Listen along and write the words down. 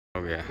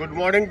गया। Good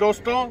morning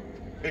दोस्तों,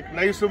 एक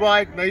नई सुबह,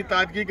 एक नई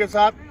ताजगी के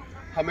साथ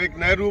हम एक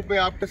नए रूप में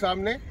आपके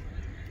सामने।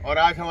 और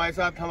आज हमारे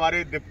साथ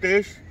हमारे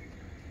दीप्तेश,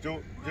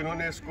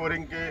 जिन्होंने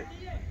स्कोरिंग के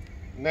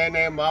नए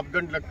नए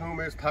मापदंड लखनऊ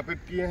में स्थापित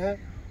किए हैं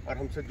और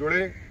हमसे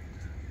जुड़े।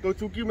 तो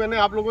चूंकि मैंने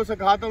आप लोगों से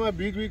कहा था मैं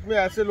बीच बीच में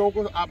ऐसे लोगों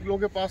को आप लोगों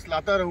के पास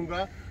लाता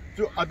रहूँगा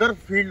जो अदर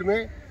फील्ड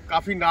में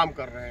काफ़ी नाम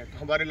कर रहे हैं। तो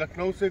हमारे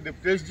लखनऊ से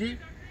दीप्तेश जी,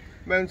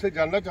 मैं उनसे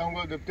जानना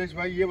चाहूँगा। दीप्तेश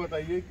भाई, ये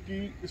बताइए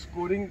कि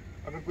स्कोरिंग,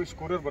 अगर कोई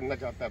स्कोरर बनना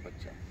चाहता है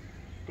बच्चा,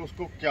 तो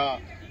उसको क्या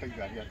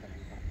तैयारियाँ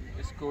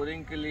करें?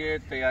 स्कोरिंग के लिए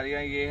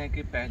तैयारियां ये हैं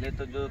कि पहले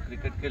तो जो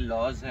क्रिकेट के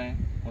लॉज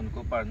हैं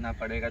उनको पढ़ना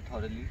पड़ेगा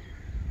थॉरली।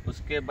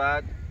 उसके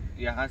बाद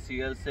यहाँ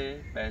सीएल से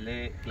पहले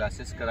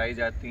क्लासेस कराई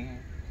जाती हैं,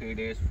 3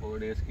 डेज 4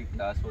 डेज की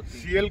क्लास होती है।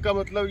 सीएल का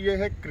मतलब ये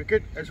है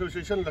क्रिकेट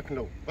एसोसिएशन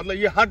लखनऊ, मतलब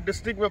ये हर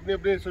डिस्ट्रिक्ट में अपने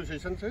अपने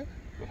एसोसिएशन से,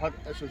 तो हर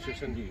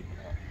एसोसिएशन जी।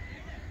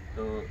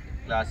 तो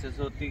क्लासेस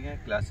होती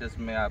हैं, क्लासेस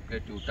में आपके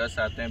ट्यूटर्स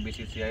आते हैं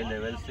बीसीसीआई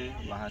लेवल से,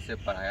 वहाँ से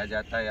पढ़ाया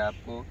जाता है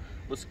आपको।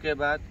 उसके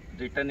बाद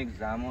रिटन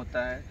एग्ज़ाम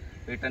होता है,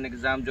 रिटन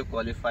एग्ज़ाम जो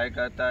क्वालिफाई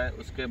करता है,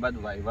 उसके बाद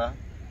वाइवा,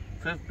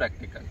 फिर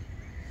प्रैक्टिकल।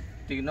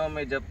 तीनों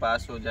में जब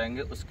पास हो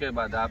जाएंगे उसके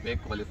बाद आप एक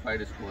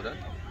क्वालिफाइड स्कोरर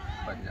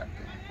बन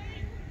जाते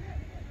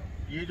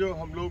हैं। ये जो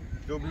हम लोग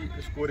जो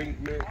भी स्कोरिंग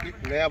में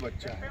एक नया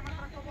बच्चा है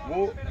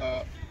वो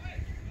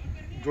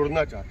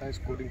जुड़ना चाहता है,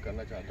 स्कोरिंग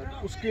करना चाहता है,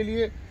 तो उसके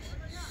लिए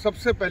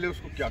सबसे पहले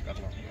उसको क्या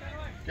करना होगा?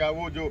 क्या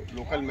वो जो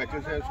लोकल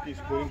मैचेस है उसकी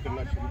स्कोरिंग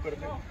करना शुरू कर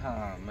दें?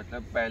 हाँ,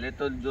 मतलब पहले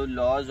तो जो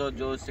लॉज और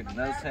जो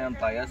सिग्नल्स हैं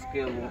अंपायर्स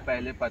के, वो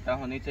पहले पता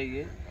होनी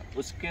चाहिए।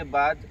 उसके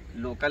बाद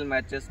लोकल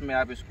मैचेस में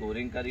आप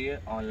स्कोरिंग करिए,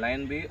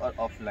 ऑनलाइन भी और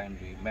ऑफलाइन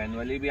भी,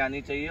 मैनुअली भी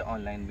आनी चाहिए,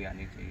 ऑनलाइन भी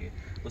आनी चाहिए।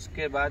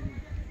 उसके बाद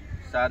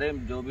सारे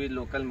जो भी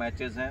लोकल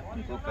मैचेस हैं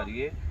उनको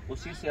करिए,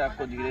 उसी से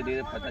आपको धीरे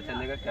धीरे पता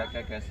चलेगा क्या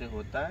क्या कैसे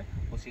होता है,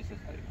 उसी से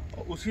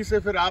सारी। उसी से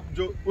फिर आप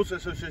जो उस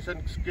एसोसिएशन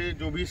के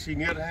जो भी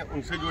सीनियर हैं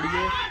उनसे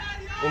जुड़िए,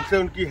 उनसे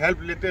उनकी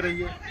हेल्प लेते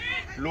रहिए।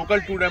 लोकल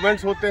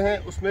टूर्नामेंट्स होते हैं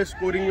उसमें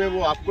स्कोरिंग में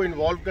वो आपको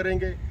इन्वॉल्व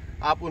करेंगे,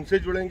 आप उनसे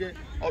जुड़ेंगे।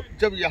 और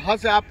जब यहाँ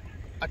से आप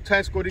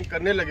अच्छा स्कोरिंग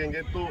करने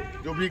लगेंगे तो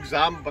जो भी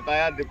एग्ज़ाम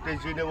बताया दीप्तेश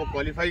जी ने वो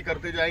क्वालिफाई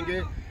करते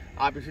जाएंगे।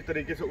 आप इसी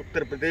तरीके से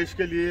उत्तर प्रदेश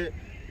के लिए,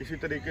 इसी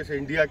तरीके से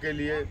इंडिया के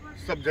लिए,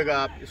 सब जगह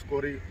आप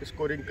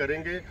स्कोरिंग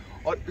करेंगे।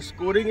 और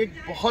स्कोरिंग एक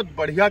बहुत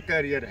बढ़िया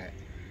कैरियर है,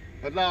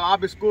 मतलब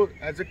आप इसको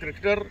एज ए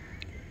क्रिकेटर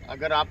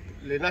अगर आप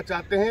लेना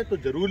चाहते हैं तो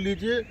ज़रूर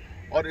लीजिए।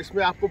 और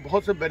इसमें आपको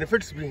बहुत से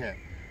बेनिफिट्स भी हैं,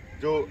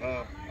 जो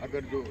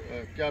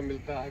क्या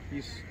मिलता है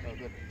फीस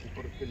अगर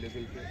ऊपर के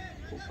लेवल पे?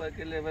 ऊपर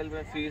के लेवल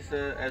में फीस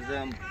एज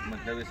अ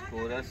मतलब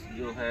स्कोरर्स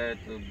जो है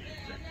तो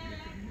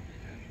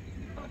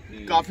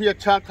काफ़ी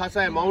अच्छा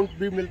खासा अमाउंट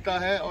भी मिलता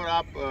है और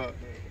आप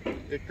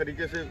एक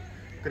तरीके से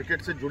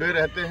क्रिकेट से जुड़े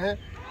रहते हैं।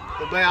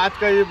 तो मैं आज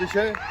का ये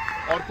विषय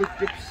और कुछ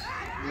टिप्स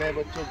नए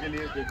बच्चों के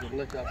लिए जो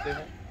जुड़ना चाहते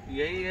हैं,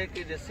 यही है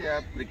कि जैसे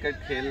आप क्रिकेट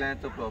खेल रहे हैं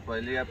तो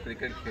प्रॉपरली आप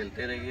क्रिकेट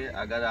खेलते रहिए।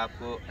 अगर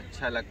आपको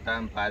अच्छा लगता है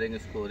एम्पायरिंग,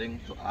 स्कोरिंग,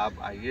 तो आप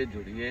आइए,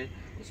 जुड़िए,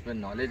 उसमें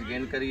नॉलेज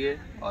गेन करिए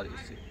और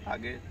इससे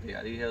आगे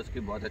तैयारी है उसकी,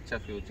 बहुत अच्छा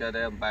फ्यूचर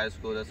है एम्पायर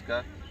स्कोरर्स का,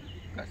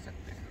 कर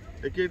सकते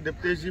हैं। देखिए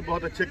दीप्तेश जी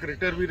बहुत अच्छे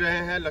क्रिकेटर भी रहे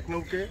हैं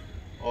लखनऊ के,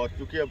 और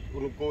चूँकि अब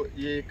उनको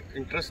ये एक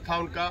इंटरेस्ट था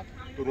उनका,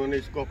 तो उन्होंने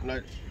इसको अपना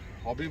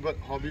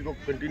हॉबी को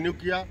कंटिन्यू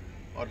किया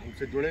और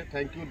हमसे जुड़े।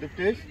 Thank you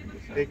Diptesh,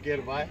 take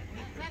care, bye.